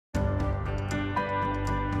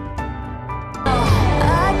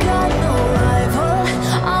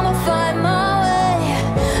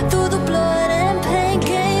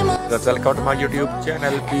viewers, welcome to my YouTube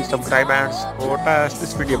channel. Please subscribe and support us.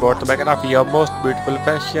 This video about the biography of most beautiful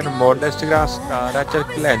fashion model Instagram star Rashel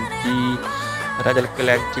Kolaneci. Rashel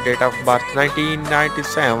Kolaneci, date of birth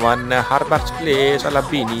 1997, her birthplace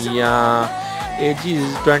Albania, age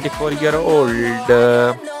is 24-year-old.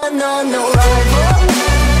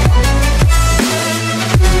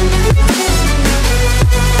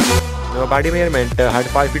 Body measurement, height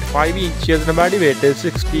 5 feet 5 inches, and body weight is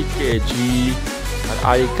 60 kg. Her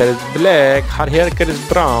eye color is black, her hair color is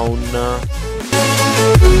brown.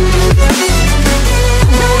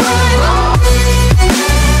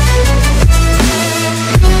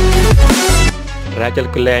 Rashel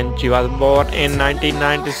Kolaneci was born in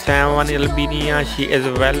 1997 in Albania. She is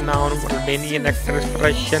a well-known Albanian actress,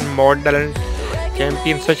 fashion model, and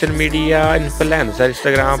champion social media influencer,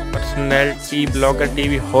 Instagram personality, blogger,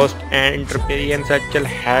 TV host, and entrepreneur. Rashel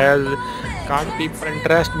has caught people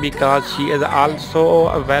interest because she is also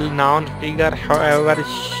a well-known figure. However,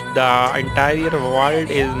 the entire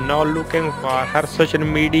world is now looking for her. Social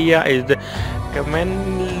media is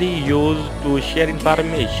commonly used to share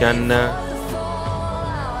information.